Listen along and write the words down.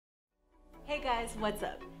Hey guys, what's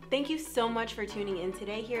up? Thank you so much for tuning in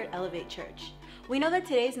today here at Elevate Church. We know that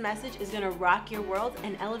today's message is going to rock your world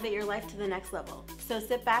and elevate your life to the next level. So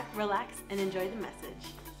sit back, relax, and enjoy the message.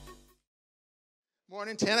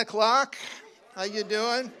 Morning, 10 o'clock. How you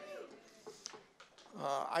doing?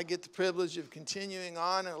 I get the privilege of continuing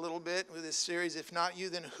on a little bit with this series, If Not You,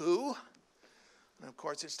 Then Who? And of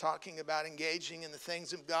course, it's talking about engaging in the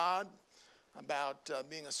things of God, about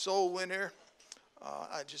being a soul winner,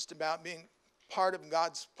 just about being part of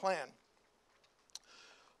God's plan.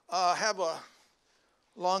 I have a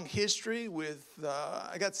long history with,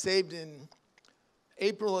 I got saved in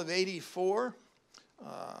April of '84.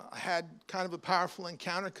 I had kind of a powerful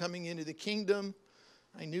encounter coming into the kingdom.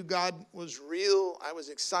 I knew God was real. I was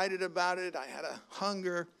excited about it. I had a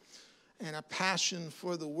hunger and a passion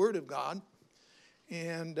for the Word of God.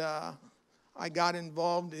 And I got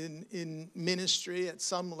involved in ministry at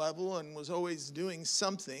some level and was always doing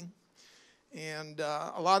something. And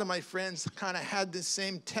a lot of my friends kind of had this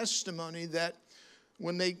same testimony that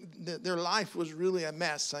when their life was really a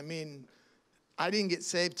mess. I mean, I didn't get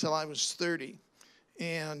saved till I was 30.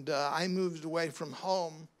 And I moved away from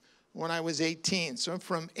home when I was 18. So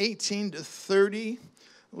from 18 to 30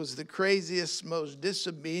 was the craziest, most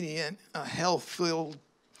disobedient, hell-filled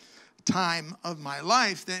time of my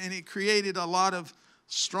life. And it created a lot of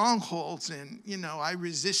strongholds. And, you know, I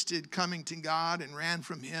resisted coming to God and ran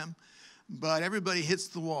from Him. But everybody hits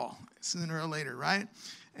the wall sooner or later, right?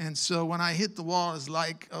 And so when I hit the wall, it's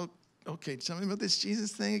like, oh, okay, tell me about this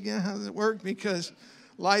Jesus thing again. How does it work? Because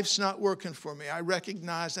life's not working for me. I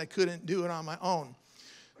recognized I couldn't do it on my own.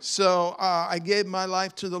 So I gave my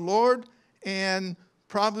life to the Lord, and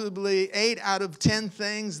probably 8 out of 10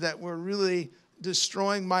 things that were really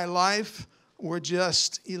destroying my life were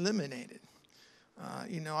just eliminated.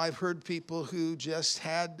 I've heard people who just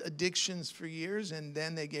had addictions for years, and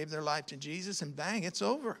then they gave their life to Jesus, and bang, it's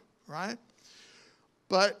over, right?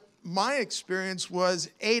 But my experience was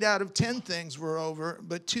 8 out of 10 things were over,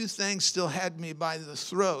 but 2 things still had me by the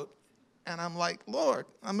throat. And I'm like, Lord,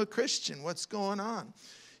 I'm a Christian. What's going on?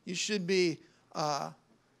 You should be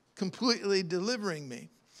completely delivering me.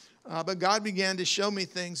 But God began to show me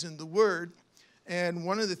things in the Word. And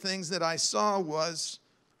one of the things that I saw was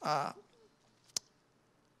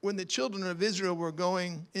when the children of Israel were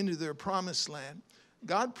going into their promised land,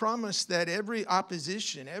 God promised that every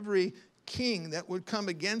opposition, every king that would come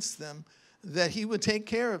against them, that He would take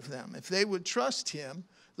care of them. If they would trust Him,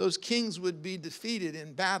 those kings would be defeated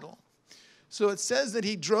in battle. So it says that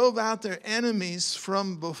He drove out their enemies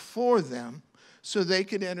from before them so they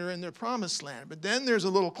could enter in their promised land. But then there's a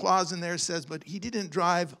little clause in there that says, but He didn't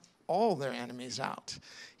drive all their enemies out.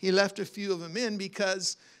 He left a few of them in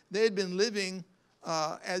because they had been living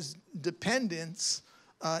as dependents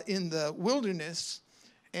in the wilderness,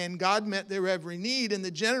 and God met their every need. In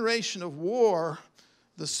the generation of war,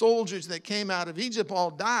 the soldiers that came out of Egypt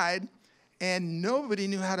all died, and nobody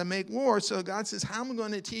knew how to make war. So God says, how am I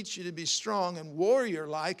going to teach you to be strong and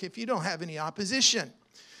warrior-like if you don't have any opposition?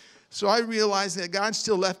 So I realized that God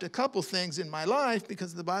still left a couple things in my life,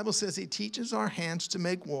 because the Bible says He teaches our hands to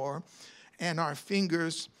make war and our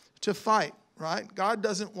fingers to fight, right? God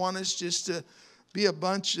doesn't want us just to be a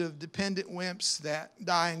bunch of dependent wimps that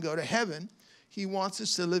die and go to heaven. He wants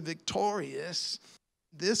us to live victorious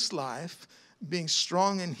this life, being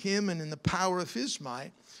strong in Him and in the power of His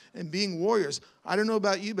might, and being warriors. I don't know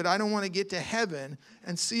about you, but I don't want to get to heaven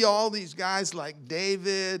and see all these guys like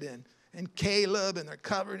David and Caleb, and they're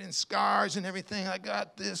covered in scars and everything. I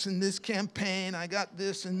got this in this campaign. I got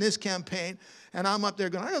this in this campaign. And I'm up there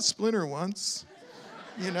going, I got splinter once,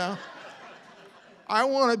 you know. I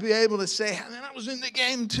want to be able to say, man, I was in the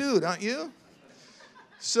game too, don't you?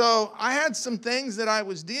 So I had some things that I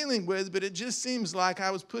was dealing with, but it just seems like I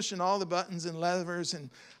was pushing all the buttons and levers, and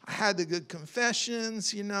I had the good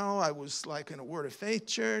confessions, you know. I was like in a Word of Faith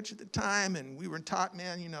church at the time, and we were taught,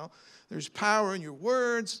 man, you know, there's power in your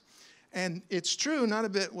words. And it's true, none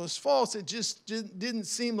of it was false. It just didn't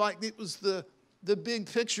seem like it was the big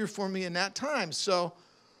picture for me in that time. So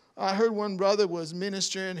I heard one brother was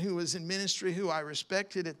ministering who was in ministry who I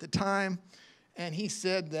respected at the time. And he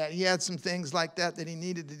said that he had some things like that he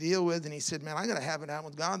needed to deal with. And he said, man, I got to have it out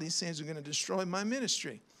with God. These things are going to destroy my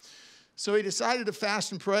ministry. So he decided to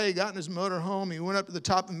fast and pray. He got in his motorhome. He went up to the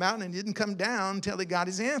top of the mountain and didn't come down until he got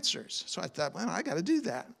his answers. So I thought, well, I got to do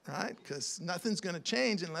that, right? Because nothing's going to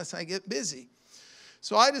change unless I get busy.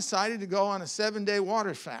 So I decided to go on a 7-day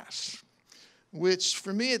water fast, which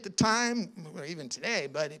for me at the time, or even today,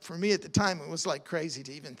 but for me at the time, it was like crazy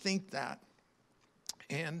to even think that.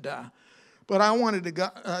 But I wanted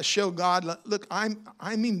to show God, look, I'm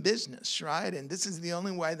in business, right? And this is the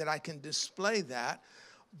only way that I can display that.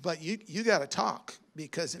 But you got to talk,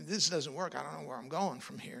 because if this doesn't work, I don't know where I'm going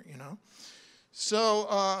from here, you know. So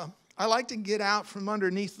I like to get out from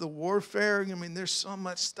underneath the warfare. I mean, there's so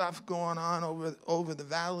much stuff going on over the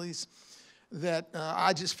valleys that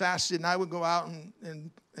I just fasted, and I would go out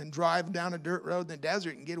and drive down a dirt road in the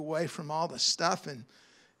desert and get away from all the stuff, and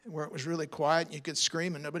where it was really quiet and you could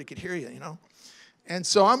scream and nobody could hear you, you know. And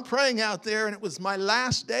so I'm praying out there, and it was my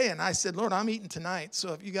last day, and I said, Lord, I'm eating tonight,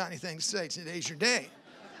 so if you got anything to say, today's your day,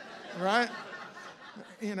 right?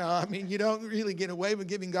 You know, I mean, you don't really get away with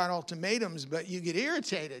giving God ultimatums, but you get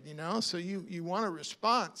irritated, you know, so you want a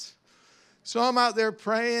response. So I'm out there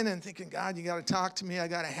praying and thinking, God, you got to talk to me. I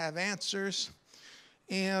got to have answers.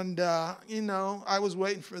 And, you know, I was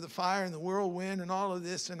waiting for the fire and the whirlwind and all of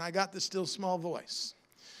this, and I got the still small voice.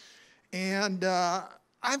 And I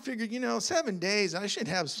figured, you know, 7 days, I should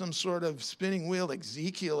have some sort of spinning wheel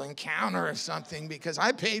Ezekiel encounter or something, because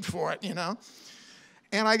I paid for it, you know.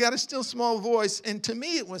 And I got a still small voice, and to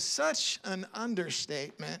me it was such an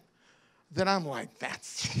understatement that I'm like,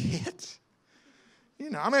 that's it? You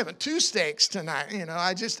know, I'm having 2 steaks tonight, you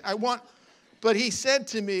know, but he said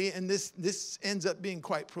to me, and this ends up being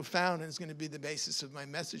quite profound and is going to be the basis of my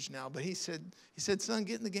message now, but he said, son,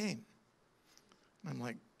 get in the game. And I'm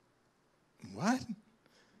like, what?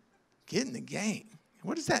 Get in the game?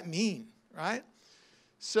 What does that mean, right?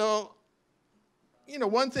 So, you know,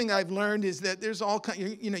 one thing I've learned is that there's all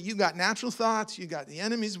kinds, you know, you got natural thoughts, you got the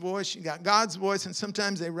enemy's voice, you got God's voice, and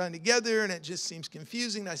sometimes they run together and it just seems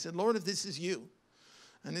confusing. And I said, Lord, if this is you,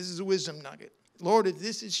 and this is a wisdom nugget, Lord, if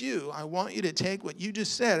this is you, I want you to take what you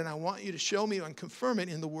just said and I want you to show me and confirm it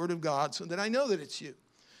in the Word of God so that I know that it's you.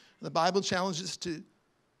 The Bible challenges us to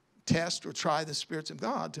test or try the spirits of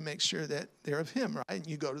God to make sure that they're of Him, right? And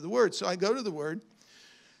you go to the Word. So I go to the Word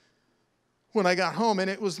when I got home, and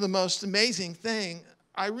it was the most amazing thing.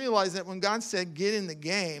 I realized that when God said, get in the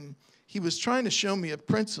game, He was trying to show me a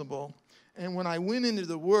principle. And when I went into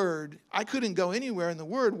the Word, I couldn't go anywhere in the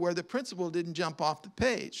Word where the principle didn't jump off the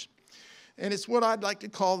page. And it's what I'd like to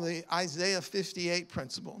call the Isaiah 58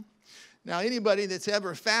 principle. Now, anybody that's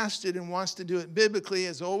ever fasted and wants to do it biblically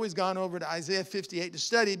has always gone over to Isaiah 58 to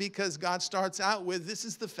study, because God starts out with, this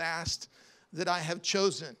is the fast that I have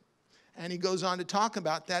chosen. And He goes on to talk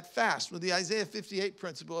about that fast with the Isaiah 58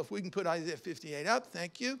 principle. If we can put Isaiah 58 up,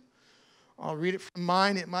 thank you. I'll read it from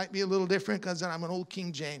mine. It might be a little different because I'm an old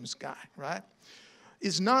King James guy, right?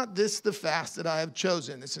 Is not this the fast that I have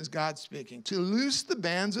chosen? This is God speaking. To loose the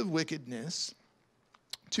bands of wickedness,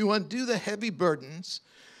 to undo the heavy burdens,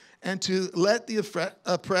 and to let the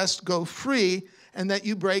oppressed go free, and that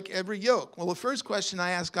you break every yoke. Well, the first question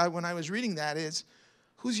I asked God when I was reading that is,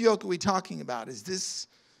 whose yoke are we talking about? Is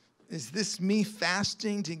this me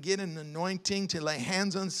fasting to get an anointing, to lay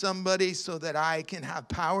hands on somebody so that I can have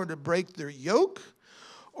power to break their yoke?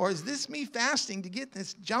 Or is this me fasting to get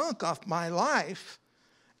this junk off my life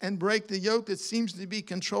and break the yoke that seems to be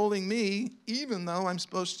controlling me, even though I'm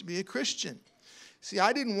supposed to be a Christian? See,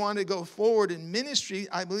 I didn't want to go forward in ministry.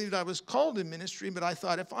 I believed I was called in ministry, but I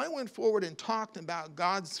thought if I went forward and talked about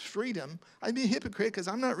God's freedom, I'd be a hypocrite because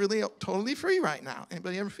I'm not really totally free right now.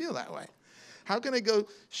 Anybody ever feel that way? How can I go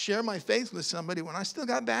share my faith with somebody when I still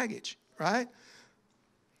got baggage, right?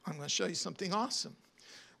 I'm going to show you something awesome.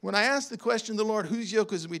 When I asked the question to the Lord, whose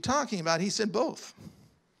yoke is we talking about? He said both.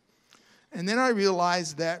 And then I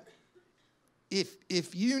realized that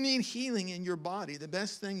if you need healing in your body, the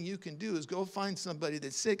best thing you can do is go find somebody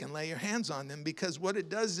that's sick and lay your hands on them, because what it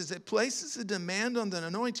does is it places a demand on the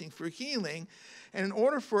anointing for healing, and in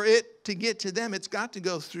order for it to get to them, it's got to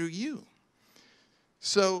go through you.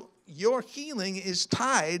 So your healing is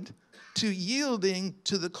tied to yielding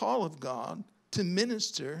to the call of God to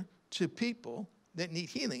minister to people that need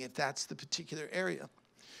healing, if that's the particular area.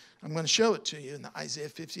 I'm going to show it to you in the Isaiah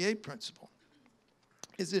 58 principle.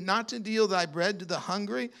 Is it not to deal thy bread to the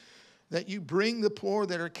hungry, that you bring the poor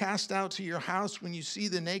that are cast out to your house, when you see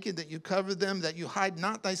the naked, that you cover them, that you hide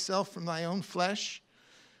not thyself from thy own flesh?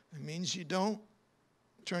 It means you don't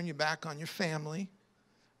turn your back on your family,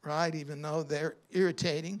 right? Even though they're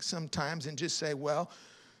irritating sometimes, and just say, well,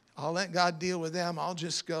 I'll let God deal with them. I'll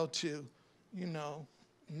just go to,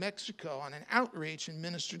 Mexico on an outreach and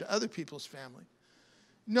minister to other people's family.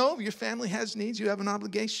 No, your family has needs. You have an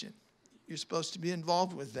obligation. You're supposed to be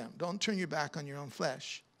involved with them. Don't turn your back on your own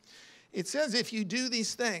flesh. It says if you do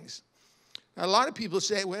these things. Now, a lot of people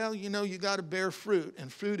say, well, you got to bear fruit,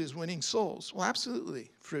 and fruit is winning souls. Well,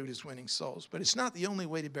 absolutely, fruit is winning souls, but it's not the only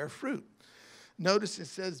way to bear fruit. Notice it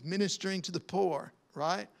says ministering to the poor,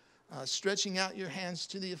 right? stretching out your hands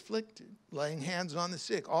to the afflicted, laying hands on the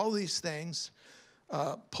sick. All these things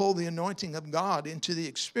pull the anointing of God into the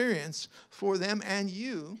experience for them and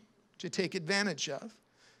you to take advantage of.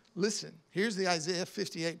 Listen, here's the Isaiah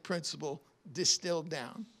 58 principle distilled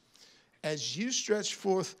down. As you stretch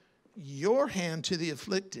forth your hand to the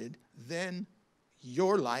afflicted, then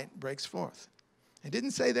your light breaks forth. It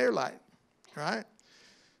didn't say their light, right?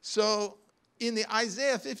 So in the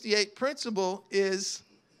Isaiah 58 principle is,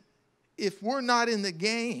 if we're not in the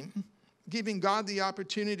game, giving God the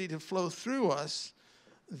opportunity to flow through us,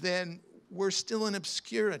 then we're still in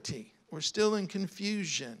obscurity. We're still in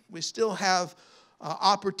confusion. We still have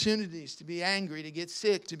opportunities to be angry, to get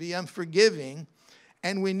sick, to be unforgiving.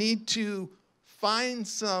 And we need to find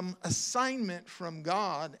some assignment from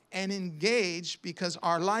God and engage, because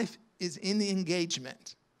our life is in the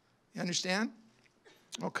engagement. You understand?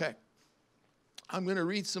 Okay. I'm going to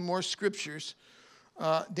read some more scriptures.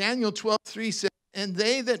 Daniel 12:3 says, "And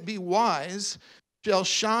they that be wise shall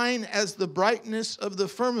shine as the brightness of the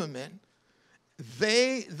firmament,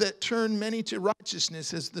 they that turn many to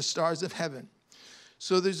righteousness as the stars of heaven."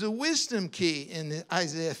 So there's a wisdom key in the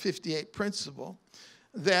Isaiah 58 principle,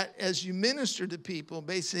 that as you minister to people,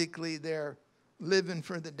 basically they're living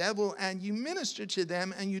for the devil, and you minister to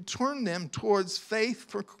them and you turn them towards faith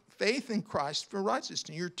in Christ for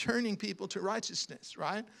righteousness. You're turning people to righteousness,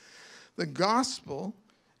 right? The gospel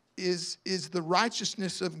is the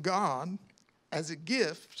righteousness of God as a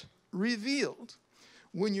gift revealed.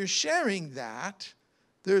 When you're sharing that,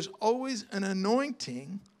 there's always an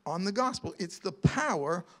anointing on the gospel. It's the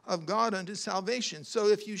power of God unto salvation. So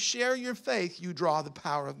if you share your faith, you draw the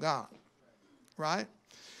power of God, right?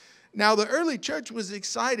 Now, the early church was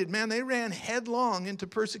excited. Man, they ran headlong into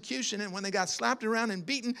persecution, and when they got slapped around and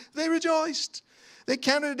beaten, they rejoiced. They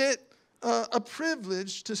counted it a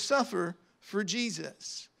privilege to suffer for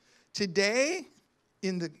Jesus. Today,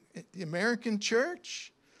 in the American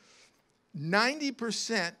church,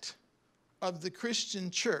 90% of the Christian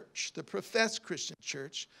church, the professed Christian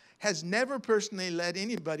church, has never personally led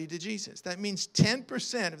anybody to Jesus. That means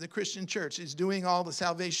 10% of the Christian church is doing all the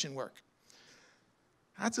salvation work.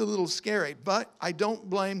 That's a little scary, but I don't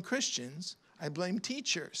blame Christians. I blame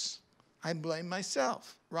teachers. I blame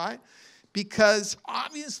myself, right? Because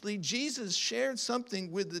obviously Jesus shared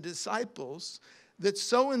something with the disciples that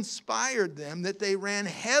so inspired them that they ran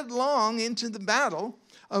headlong into the battle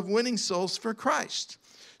of winning souls for Christ.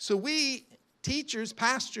 So we teachers,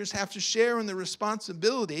 pastors, have to share in the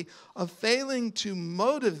responsibility of failing to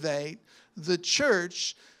motivate the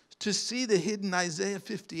church to see the hidden Isaiah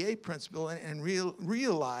 58 principle and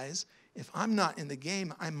realize, if I'm not in the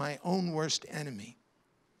game, I'm my own worst enemy.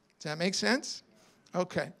 Does that make sense?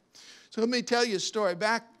 Okay. So let me tell you a story.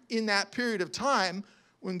 Back in that period of time,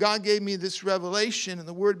 when God gave me this revelation and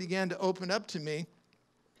the word began to open up to me,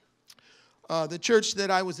 the church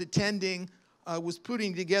that I was attending was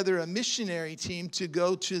putting together a missionary team to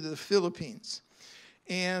go to the Philippines.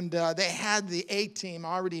 And they had the A team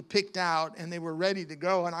already picked out, and they were ready to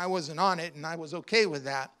go, and I wasn't on it, and I was okay with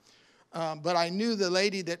that. But I knew the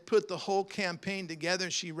lady that put the whole campaign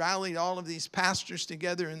together. She rallied all of these pastors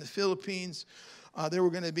together in the Philippines. There were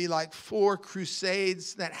going to be like 4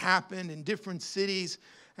 crusades that happened in different cities,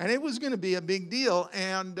 and it was going to be a big deal.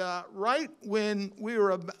 And right when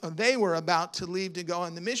they were about to leave to go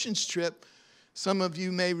on the missions trip, some of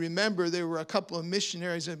you may remember there were a couple of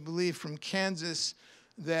missionaries, I believe, from Kansas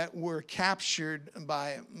that were captured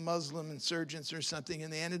by Muslim insurgents or something,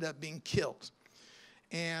 and they ended up being killed.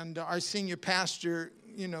 And our senior pastor,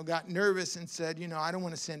 got nervous and said, I don't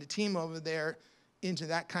want to send a team over there into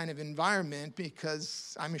that kind of environment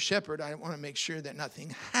because I'm a shepherd. I want to make sure that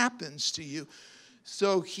nothing happens to you.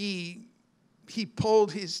 So he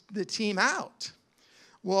pulled the team out.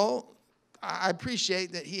 Well, I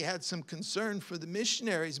appreciate that he had some concern for the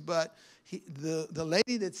missionaries, but the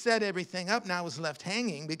lady that set everything up now was left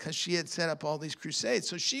hanging because she had set up all these crusades.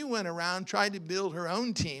 So she went around, tried to build her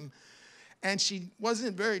own team, and she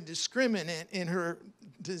wasn't very discriminate in her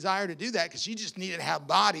desire to do that because she just needed to have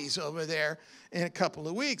bodies over there in a couple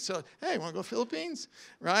of weeks. So, hey, want to go Philippines?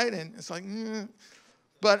 Right? And it's like,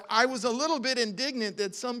 But I was a little bit indignant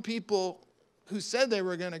that some people who said they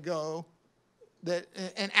were going to go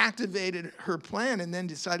and activated her plan and then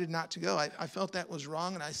decided not to go. I felt that was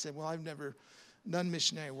wrong, and I said, well, I've never done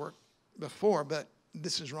missionary work before, but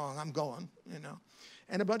this is wrong. I'm going,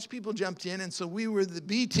 And a bunch of people jumped in, and so we were the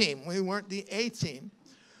B team. We weren't the A team.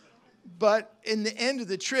 But in the end of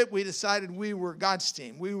the trip, we decided we were God's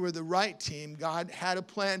team. We were the right team. God had a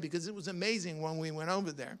plan because it was amazing when we went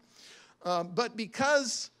over there. But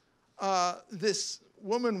because this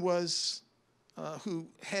woman was who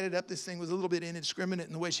headed up this thing, was a little bit indiscriminate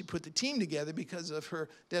in the way she put the team together because of her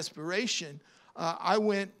desperation. I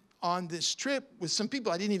went on this trip with some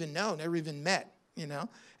people I didn't even know, never even met,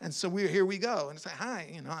 And so here we go. And it's like, hi,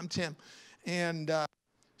 I'm Tim. And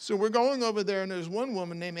so we're going over there, and there's one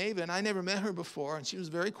woman named Ava, and I never met her before. And she was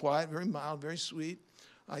very quiet, very mild, very sweet.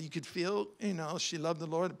 You could feel, she loved the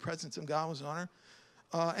Lord. The presence of God was on her.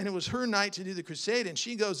 And it was her night to do the crusade, and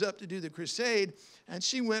she goes up to do the crusade, and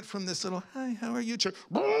she went from this little, hi, how are you, church,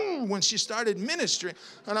 boom, when she started ministering.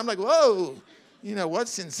 And I'm like, whoa,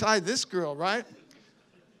 what's inside this girl, right?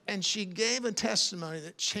 And she gave a testimony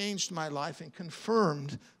that changed my life and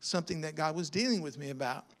confirmed something that God was dealing with me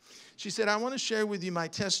about. She said, I want to share with you my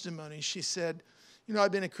testimony. She said,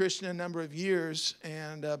 I've been a Christian a number of years,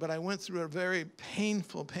 but I went through a very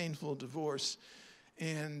painful divorce.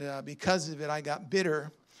 And because of it, I got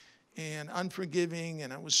bitter and unforgiving,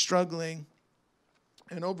 and I was struggling.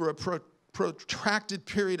 And over a protracted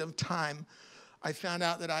period of time, I found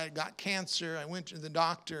out that I had got cancer. I went to the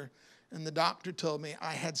doctor, and the doctor told me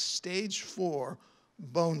I had stage 4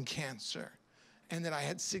 bone cancer, and that I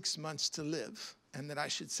had 6 months to live, and that I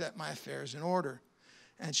should set my affairs in order.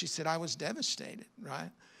 And she said I was devastated, right?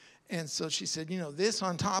 And so she said, this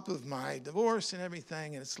on top of my divorce and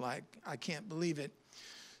everything, and it's like, I can't believe it.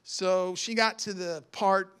 So she got to the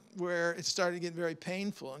part where it started to get very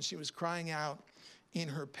painful, and she was crying out in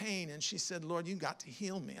her pain, and she said, Lord, you've got to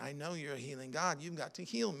heal me. I know you're a healing God. You've got to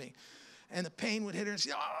heal me. And the pain would hit her, and she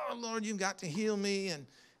said, oh, Lord, you've got to heal me. And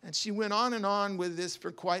she went on and on with this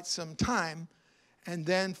for quite some time, and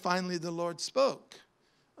then finally the Lord spoke.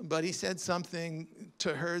 But he said something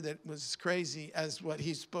to her that was crazy as what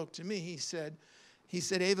he spoke to me. He said,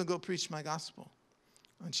 Ava, go preach my gospel.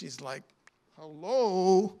 And she's like,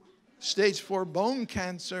 hello, stage 4 bone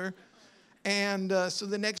cancer. And so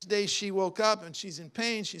the next day she woke up and she's in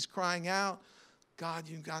pain. She's crying out, God,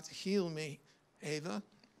 you've got to heal me. Ava,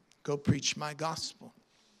 go preach my gospel.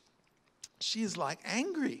 She's like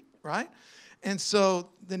angry, right? And so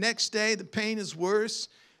the next day the pain is worse,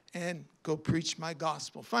 and go preach my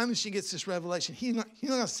gospel. Finally she gets this revelation. He's not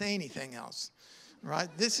going to say anything else, right?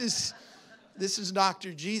 This is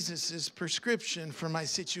Dr. Jesus' prescription for my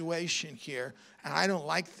situation here, and I don't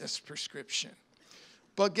like this prescription.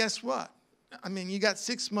 But guess what? I mean, you got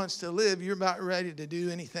 6 months to live. You're about ready to do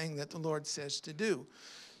anything that the Lord says to do.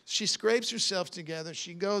 She scrapes herself together.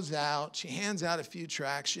 She goes out. She hands out a few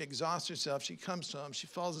tracts. She exhausts herself. She comes home. She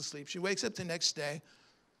falls asleep. She wakes up the next day.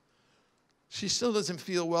 She still doesn't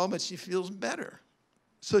feel well, but she feels better.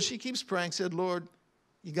 So she keeps praying, said, Lord,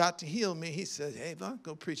 you got to heal me. He said, Ava,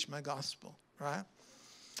 go preach my gospel, right?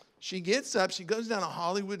 She gets up, she goes down a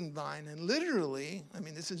Hollywood and Vine, and literally, I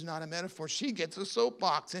mean, this is not a metaphor, she gets a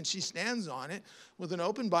soapbox and she stands on it with an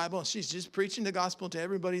open Bible, and she's just preaching the gospel to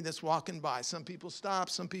everybody that's walking by. Some people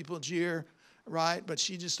stop, some people jeer, right? But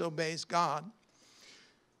she just obeys God.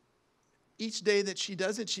 Each day that she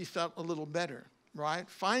does it, she felt a little better, right?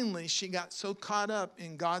 Finally, she got so caught up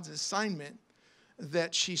in God's assignment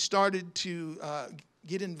that she started to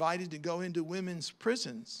get invited to go into women's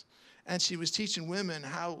prisons. And she was teaching women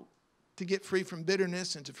how to get free from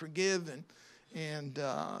bitterness and to forgive, and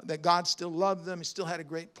that God still loved them. He still had a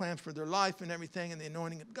great plan for their life and everything, and the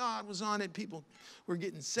anointing of God was on it. People were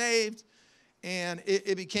getting saved, and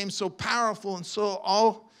it became so powerful and so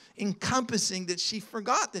all-encompassing that she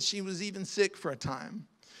forgot that she was even sick for a time.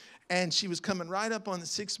 And she was coming right up on the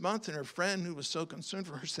 6th month, and her friend, who was so concerned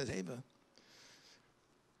for her, said, Ava,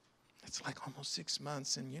 it's like almost 6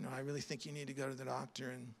 months, and, I really think you need to go to the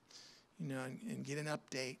doctor and get an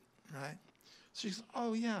update, right? So she says,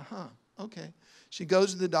 oh, yeah, okay. She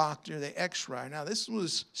goes to the doctor. They x-ray. Now, this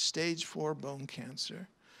was stage 4 bone cancer.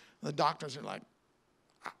 The doctors are like,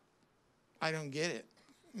 I don't get it.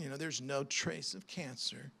 There's no trace of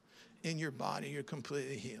cancer in your body. You're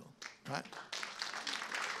completely healed, right?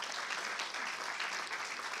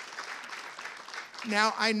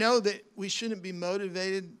 Now, I know that we shouldn't be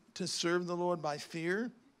motivated to serve the Lord by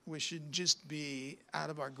fear. We should just be out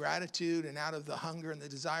of our gratitude and out of the hunger and the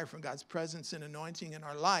desire for God's presence and anointing in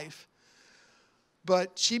our life.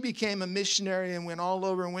 But she became a missionary and went all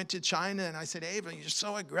over and went to China. And I said, Ava, you're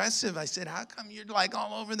so aggressive. I said, how come you're like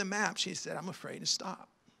all over the map? She said, I'm afraid to stop,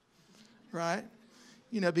 right?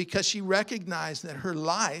 Because she recognized that her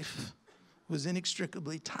life was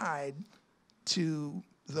inextricably tied to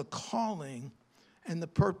the calling and the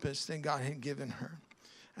purpose that God had given her.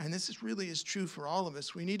 And this really is true for all of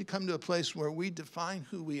us. We need to come to a place where we define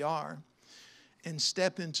who we are and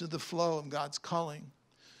step into the flow of God's calling.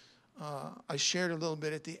 I shared a little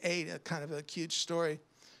bit at the 8, a kind of a cute story.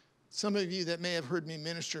 Some of you that may have heard me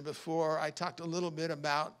minister before, I talked a little bit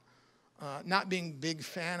about not being a big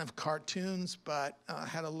fan of cartoons, but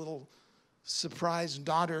had a little surprise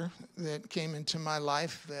daughter that came into my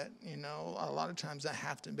life that, a lot of times I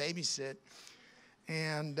have to babysit.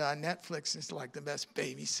 And Netflix is like the best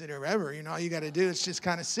babysitter ever. All you got to do is just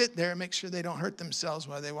kind of sit there and make sure they don't hurt themselves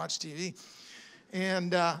while they watch TV.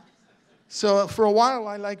 And so for a while,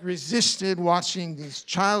 I resisted watching these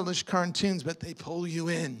childish cartoons, but they pull you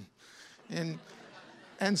in.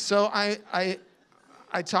 And so I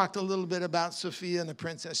talked a little bit about Sophia and the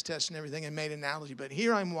Princess Test and everything and made an analogy. But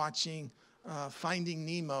here I'm watching Finding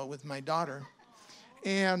Nemo with my daughter.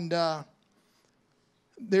 And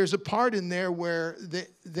there's a part in there where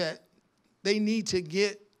they need to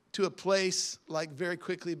get to a place very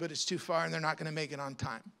quickly, but it's too far and they're not going to make it on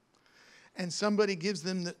time. And somebody gives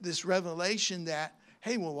them this revelation that,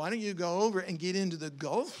 hey, well, why don't you go over and get into the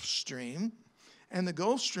Gulf Stream, and the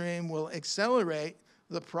Gulf Stream will accelerate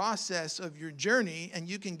the process of your journey, and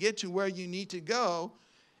you can get to where you need to go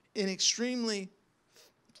in extremely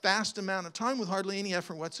fast amount of time with hardly any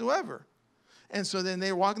effort whatsoever. And so then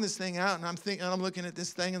they're walking this thing out, and I'm looking at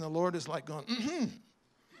this thing, and the Lord is like going,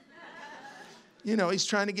 He's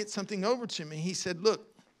trying to get something over to me. He said, look,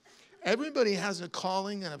 everybody has a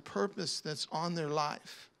calling and a purpose that's on their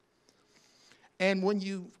life. And when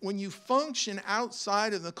you function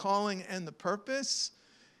outside of the calling and the purpose,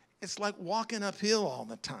 it's like walking uphill all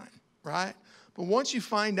the time, right? But once you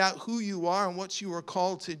find out who you are and what you are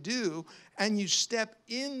called to do, and you step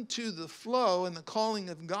into the flow and the calling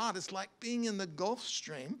of God, it's like being in the Gulf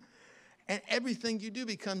Stream, and everything you do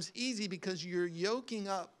becomes easy because you're yoking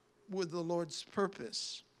up with the Lord's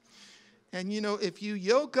purpose. And if you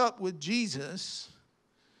yoke up with Jesus,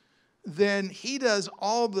 then he does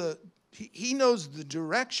he knows the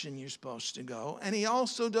direction you're supposed to go, and he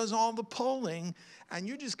also does all the pulling, and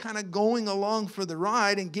you're just kind of going along for the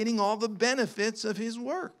ride and getting all the benefits of his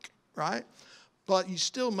work, right? But you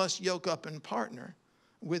still must yoke up and partner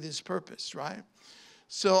with his purpose, right?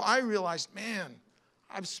 So I realized, man,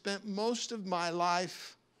 I've spent most of my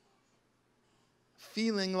life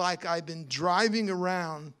feeling like I've been driving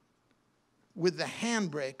around with the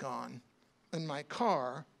handbrake on in my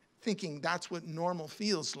car, thinking that's what normal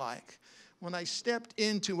feels like. When I stepped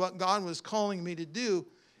into what God was calling me to do,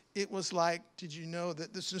 it was like, did you know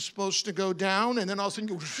that this is supposed to go down? And then all of a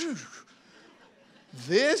sudden, go,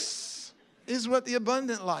 this is what the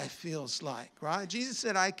abundant life feels like, right? Jesus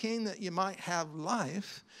said, I came that you might have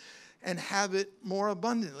life and have it more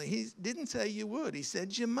abundantly. He didn't say you would. He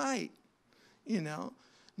said you might, In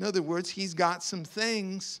other words, he's got some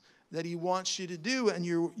things that he wants you to do, and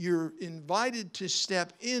you're invited to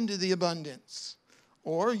step into the abundance.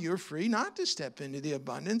 Or you're free not to step into the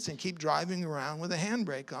abundance and keep driving around with a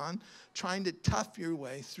handbrake on, trying to tough your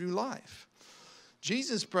way through life.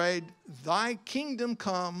 Jesus prayed, thy kingdom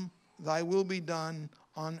come, thy will be done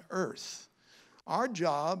on earth. Our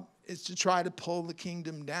job is to try to pull the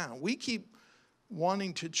kingdom down. We keep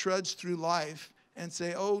wanting to trudge through life and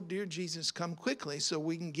say, oh, dear Jesus, come quickly so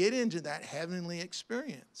we can get into that heavenly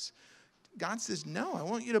experience. God says, no, I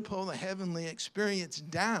want you to pull the heavenly experience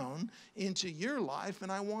down into your life, and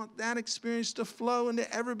I want that experience to flow into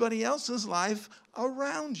everybody else's life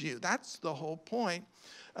around you. That's the whole point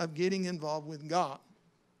of getting involved with God.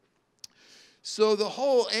 So the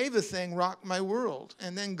whole Ava thing rocked my world,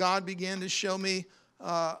 and then God began to show me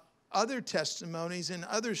other testimonies and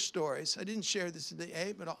other stories. I didn't share this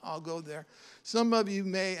today, but I'll go there. Some of you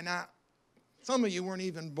may, and some of you weren't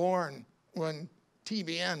even born when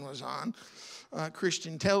TBN was on,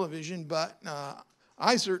 Christian television, but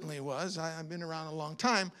I certainly was. I've been around a long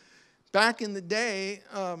time. Back in the day,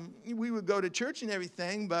 we would go to church and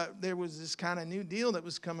everything, but there was this kind of new deal that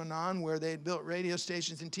was coming on where they had built radio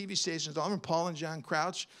stations and TV stations all over. Paul and John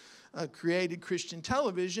Crouch created Christian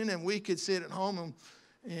television, and we could sit at home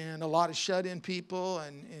and a lot of shut-in people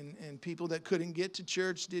and people that couldn't get to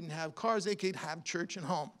church, didn't have cars, they could have church at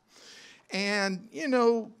home. And,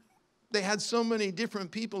 they had so many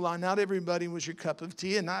different people on. Not everybody was your cup of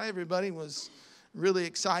tea, and not everybody was really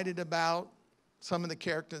excited about some of the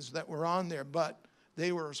characters that were on there, but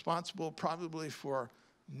they were responsible probably for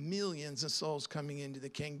millions of souls coming into the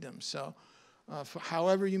kingdom. So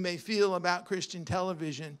however you may feel about Christian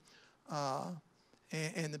television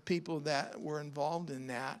and the people that were involved in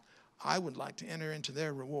that, I would like to enter into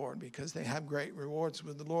their reward because they have great rewards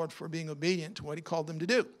with the Lord for being obedient to what he called them to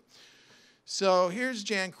do. So here's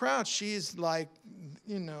Jan Crouch. She's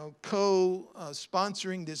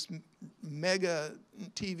co-sponsoring this mega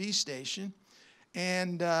TV station.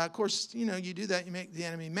 And, of course, you do that, you make the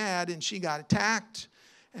enemy mad. And she got attacked,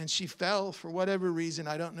 and she fell for whatever reason.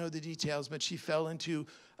 I don't know the details, but she fell into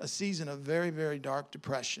a season of very, very dark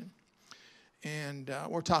depression. And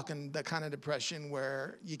we're talking the kind of depression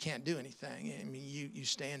where you can't do anything. I mean, you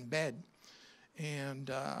stay in bed,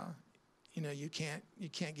 and you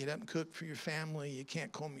can't get up and cook for your family. You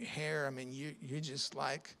can't comb your hair. I mean, you're just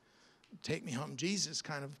like, take me home, Jesus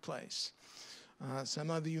kind of place. Some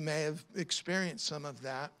of you may have experienced some of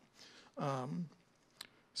that.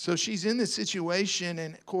 So she's in this situation,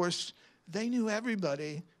 and of course, they knew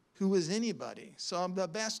everybody who was anybody. So the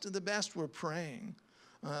best of the best were praying,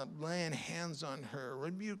 laying hands on her,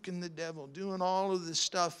 rebuking the devil, doing all of the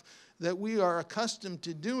stuff that we are accustomed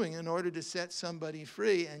to doing in order to set somebody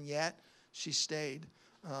free, and yet she stayed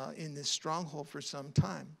in this stronghold for some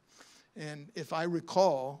time. And if I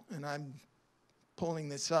recall, and I'm pulling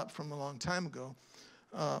this up from a long time ago,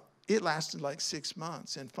 it lasted like 6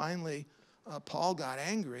 months. And finally, Paul got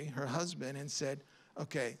angry, her husband, and said,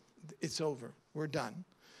 okay, it's over. We're done.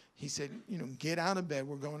 He said, get out of bed.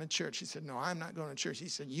 We're going to church. He said, no, I'm not going to church. He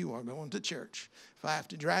said, you are going to church. If I have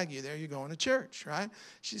to drag you there, you're going to church, right?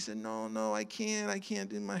 She said, no, I can't. I can't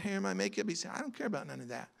do my hair, my makeup. He said, I don't care about none of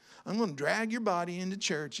that. I'm going to drag your body into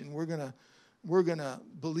church, and we're going to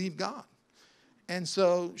believe God. And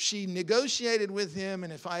so she negotiated with him,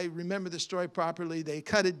 and if I remember the story properly, they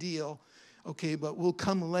cut a deal. Okay, but we'll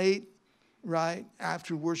come late, right,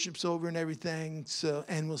 after worship's over and everything,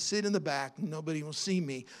 and we'll sit in the back, and nobody will see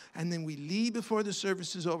me. And then we leave before the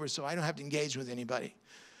service is over so I don't have to engage with anybody.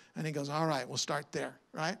 And he goes, all right, we'll start there,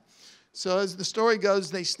 right? So as the story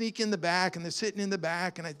goes, they sneak in the back, and they're sitting in the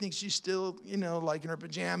back, and I think she's still, like in her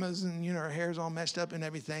pajamas, and, her hair's all messed up and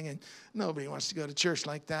everything, and nobody wants to go to church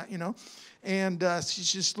like that, And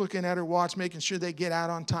she's just looking at her watch, making sure they get out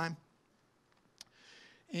on time.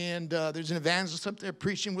 And there's an evangelist up there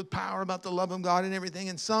preaching with power about the love of God and everything,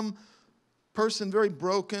 and some person, very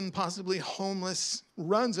broken, possibly homeless,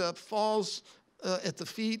 runs up, falls at the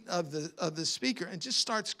feet of the speaker, and just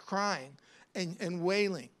starts crying and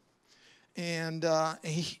wailing. And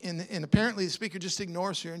apparently the speaker just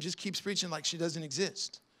ignores her and just keeps preaching like she doesn't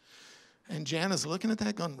exist. And Jana's looking at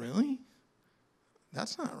that going, really?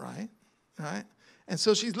 That's not right, right? And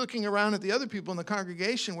so she's looking around at the other people in the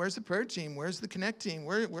congregation. Where's the prayer team? Where's the connect team?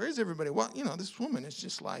 Where is everybody? Well, this woman is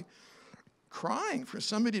just like crying for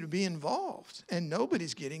somebody to be involved, and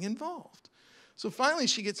nobody's getting involved. So finally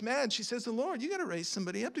she gets mad. She says, the Lord, you got to raise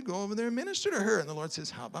somebody up to go over there and minister to her. And the Lord says,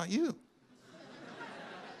 how about you?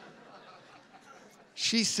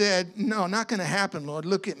 She said, no, not going to happen, Lord.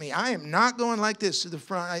 Look at me. I am not going like this to the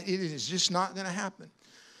front. It is just not going to happen.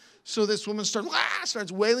 So this woman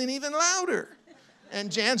starts wailing even louder. And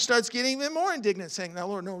Jan starts getting even more indignant, saying, no,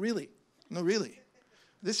 Lord, no, really.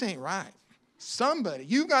 This ain't right.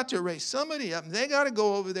 You got to raise somebody up, and they got to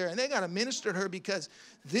go over there, and they got to minister to her because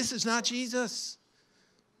this is not Jesus.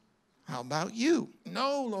 How about you?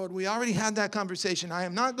 No, Lord, we already had that conversation. I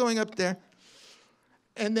am not going up there.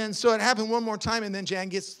 And then so it happened one more time, and then Jan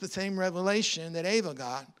gets the same revelation that Ava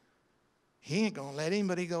got. He ain't going to let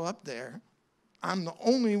anybody go up there. I'm the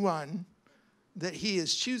only one that he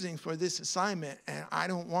is choosing for this assignment, and I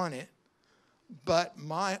don't want it. But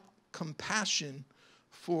my compassion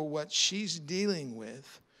for what she's dealing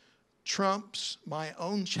with trumps my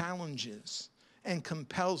own challenges and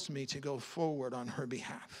compels me to go forward on her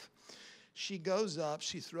behalf. She goes up,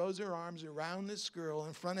 she throws her arms around this girl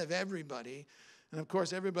in front of everybody, and of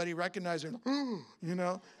course everybody recognizes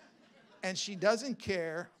her, and she doesn't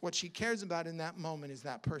care. What she cares about in that moment is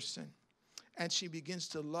that person. And she begins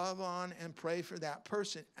to love on and pray for that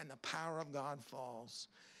person, and the power of God falls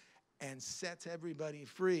and sets everybody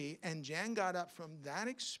free. And Jan got up from that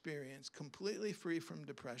experience completely free from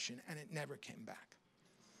depression, and it never came back.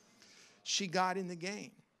 She got in the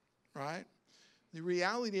game, right? The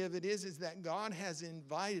reality of it is that God has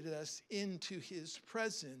invited us into his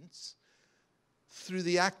presence through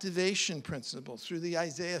the activation principle, through the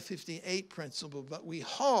Isaiah 58 principle, but we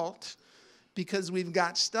halt because we've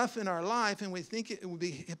got stuff in our life and we think it would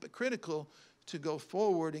be hypocritical to go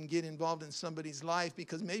forward and get involved in somebody's life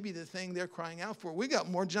because maybe the thing they're crying out for, we got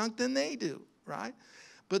more junk than they do, right?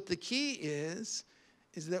 But the key is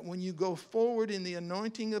that when you go forward in the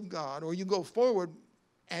anointing of God, or you go forward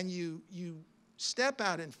and you step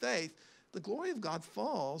out in faith, the glory of God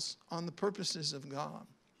falls on the purposes of God.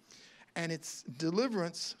 And it's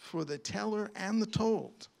deliverance for the teller and the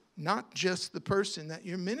told, not just the person that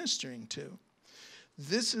you're ministering to.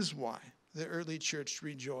 This is why the early church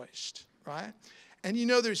rejoiced, right? And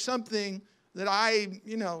there's something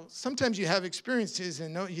that sometimes you have experiences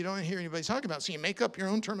and you don't hear anybody talk about, so you make up your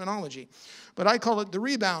own terminology. But I call it the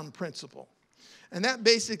rebound principle. And that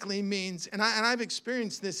basically means, and I've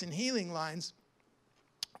experienced this in healing lines,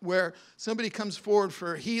 where somebody comes forward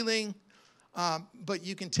for healing, But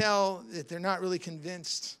you can tell that they're not really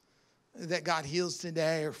convinced that God heals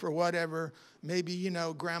today or for whatever. Maybe,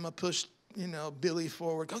 grandma pushed, Billy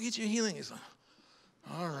forward. Go get your healing. He's like,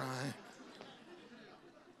 all right.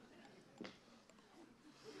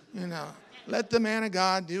 Let the man of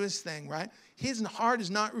God do his thing, right? His heart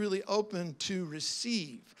is not really open to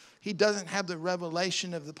receive. He doesn't have the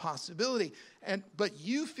revelation of the possibility. But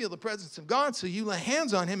you feel the presence of God, so you lay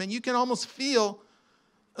hands on him, and you can almost feel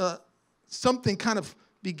something kind of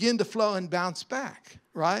begin to flow and bounce back,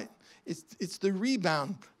 right? It's the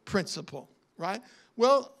rebound principle, right?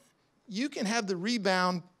 Well, you can have the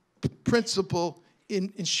rebound principle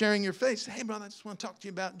in sharing your faith. Say, hey, brother, I just want to talk to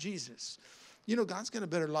you about Jesus. God's got a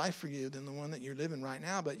better life for you than the one that you're living right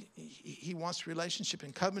now, but he wants relationship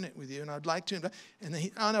and covenant with you, and I'd like to. And then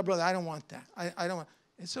oh, no, brother, I don't want that. I don't want.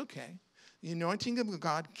 It's okay. The anointing of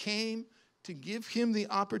God came to give him the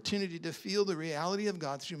opportunity to feel the reality of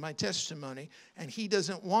God through my testimony, and he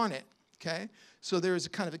doesn't want it, okay? So there is a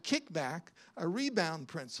kind of a kickback, a rebound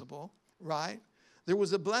principle, right? There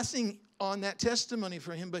was a blessing on that testimony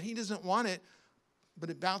for him, but he doesn't want it, but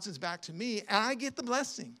it bounces back to me, and I get the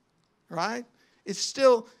blessing, right? It's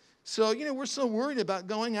still, so, we're so worried about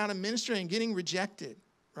going out of ministry and getting rejected,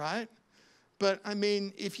 right? But,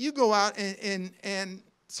 if you go out and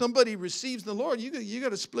somebody receives the Lord, you got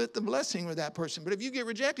to split the blessing with that person. But if you get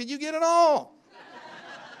rejected, you get it all.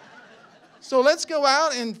 So let's go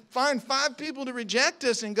out and find 5 people to reject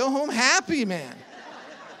us and go home happy, man.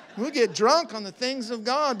 We'll get drunk on the things of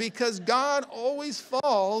God because God always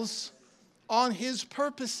falls on his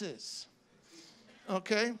purposes.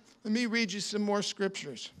 Okay? Let me read you some more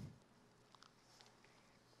scriptures.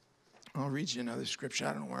 I'll read you another scripture.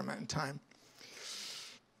 I don't know where I'm at in time.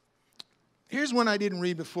 Here's one I didn't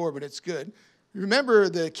read before, but it's good. Remember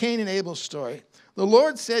the Cain and Abel story. The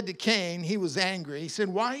Lord said to Cain, he was angry. He said,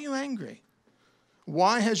 why are you angry?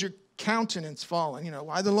 Why has your countenance fallen?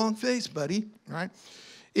 Why the long face, buddy? Right?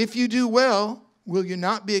 If you do well, will you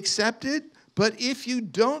not be accepted? But if you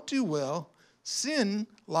don't do well, sin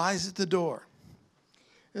lies at the door.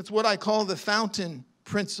 It's what I call the fountain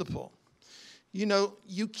principle.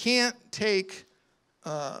 You can't take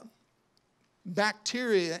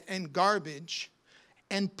bacteria and garbage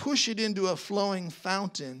and push it into a flowing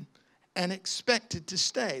fountain and expect it to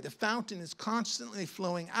stay. The fountain is constantly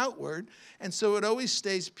flowing outward, and so it always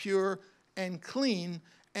stays pure and clean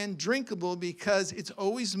and drinkable because it's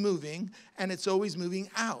always moving and it's always moving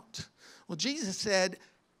out. Well, Jesus said,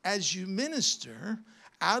 as you minister,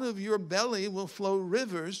 out of your belly will flow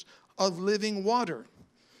rivers of living water.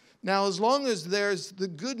 Now, as long as there's the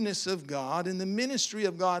goodness of God and the ministry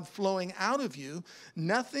of God flowing out of you,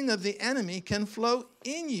 nothing of the enemy can flow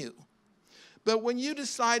in you. But when you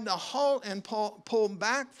decide to halt and pull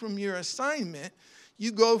back from your assignment,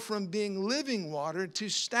 you go from being living water to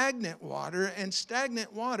stagnant water, and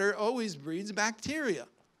stagnant water always breeds bacteria.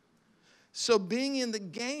 So being in the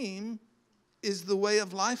game is the way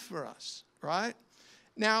of life for us, right?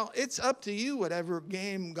 Now, it's up to you whatever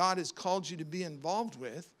game God has called you to be involved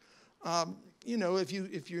with.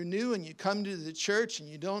 If you're new and you come to the church and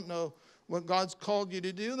you don't know what God's called you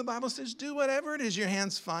to do, the Bible says do whatever it is your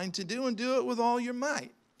hands find to do and do it with all your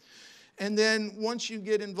might. And then once you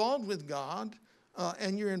get involved with God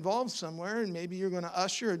and you're involved somewhere and maybe you're going to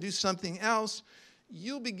usher or do something else,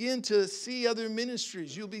 you'll begin to see other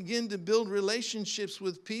ministries. You'll begin to build relationships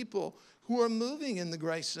with people who are moving in the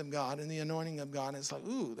grace of God and the anointing of God. And it's like,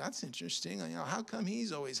 ooh, that's interesting. How come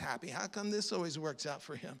he's always happy? How come this always works out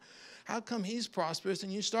for him? How come he's prosperous?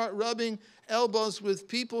 And you start rubbing elbows with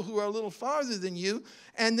people who are a little farther than you,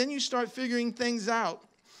 and then you start figuring things out.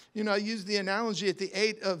 I use the analogy at the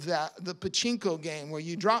 8 of the pachinko game where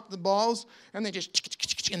you drop the balls and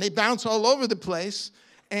they bounce all over the place.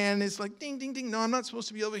 And it's like, ding, ding, ding. No, I'm not supposed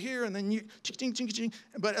to be over here. And then you, ching, ching, ching.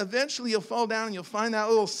 But eventually you'll fall down and you'll find that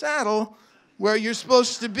little saddle where you're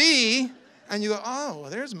supposed to be. And you go, oh, well,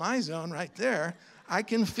 there's my zone right there. I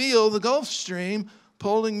can feel the Gulf Stream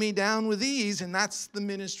pulling me down with ease. And that's the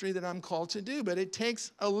ministry that I'm called to do. But it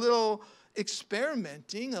takes a little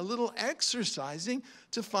experimenting, a little exercising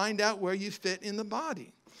to find out where you fit in the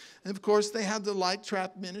body. And of course, they have the light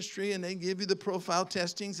trap ministry, and they give you the profile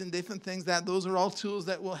testings and different things. Those are all tools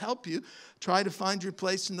that will help you try to find your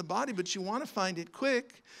place in the body. But you want to find it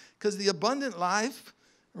quick because the abundant life,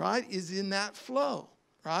 right, is in that flow,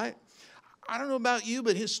 right? I don't know about you,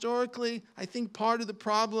 but historically, I think part of the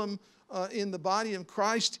problem in the body of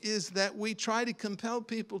Christ is that we try to compel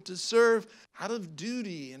people to serve out of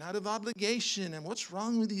duty and out of obligation. And what's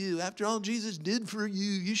wrong with you? After all Jesus did for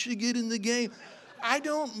you, you should get in the game. I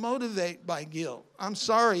don't motivate by guilt. I'm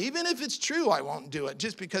sorry. Even if it's true, I won't do it.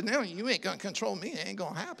 Just because, no, you ain't going to control me. It ain't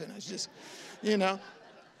going to happen. It's just, you know.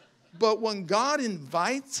 But when God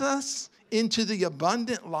invites us into the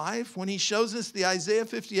abundant life, when he shows us the Isaiah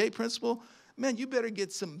 58 principle, man, you better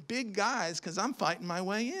get some big guys because I'm fighting my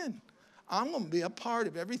way in. I'm going to be a part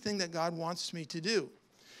of everything that God wants me to do.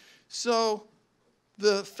 So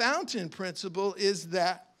the fountain principle is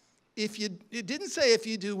that it didn't say if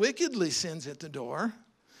you do wickedly, sin's at the door.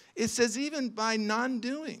 It says even by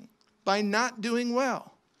non-doing, by not doing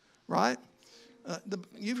well, right?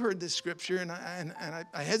 You've heard this scripture, and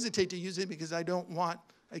I hesitate to use it because I don't want,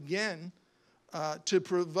 again, to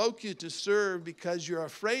provoke you to serve because you're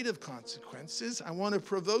afraid of consequences. I want to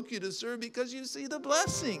provoke you to serve because you see the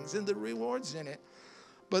blessings and the rewards in it.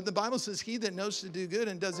 But the Bible says he that knows to do good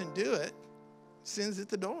and doesn't do it, sin's at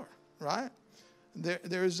the door, right?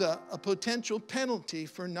 There's a potential penalty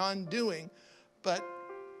for non-doing, but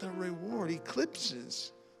the reward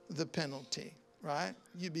eclipses the penalty, right?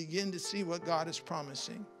 You begin to see what God is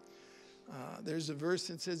promising. There's a verse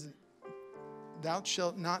that says, thou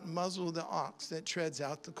shalt not muzzle the ox that treads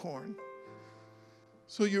out the corn.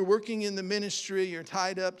 So you're working in the ministry, you're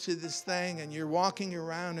tied up to this thing, and you're walking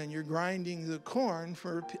around and you're grinding the corn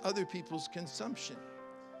for other people's consumption,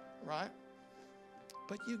 right?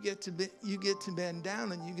 But you get to bend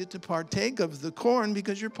down and you get to partake of the corn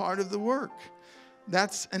because you're part of the work.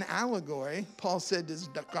 That's an allegory. Paul said, does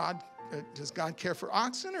God care for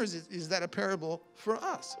oxen, or is that a parable for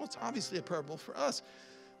us? Well, it's obviously a parable for us.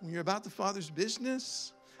 When you're about the Father's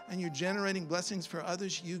business and you're generating blessings for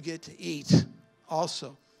others, you get to eat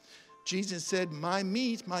also. Jesus said, my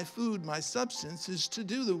meat, my food, my substance is to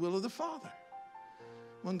do the will of the Father.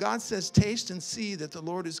 When God says, taste and see that the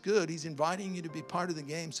Lord is good, he's inviting you to be part of the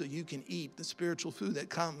game so you can eat the spiritual food that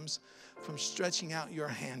comes from stretching out your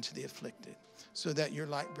hand to the afflicted so that your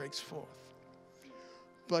light breaks forth.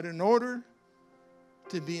 But in order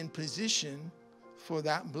to be in position for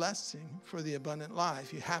that blessing, for the abundant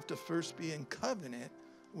life, you have to first be in covenant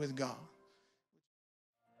with God.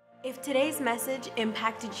 If today's message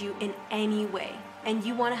impacted you in any way and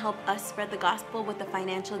you want to help us spread the gospel with a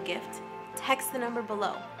financial gift, text the number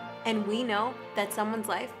below, and we know that someone's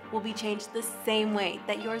life will be changed the same way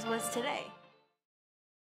that yours was today.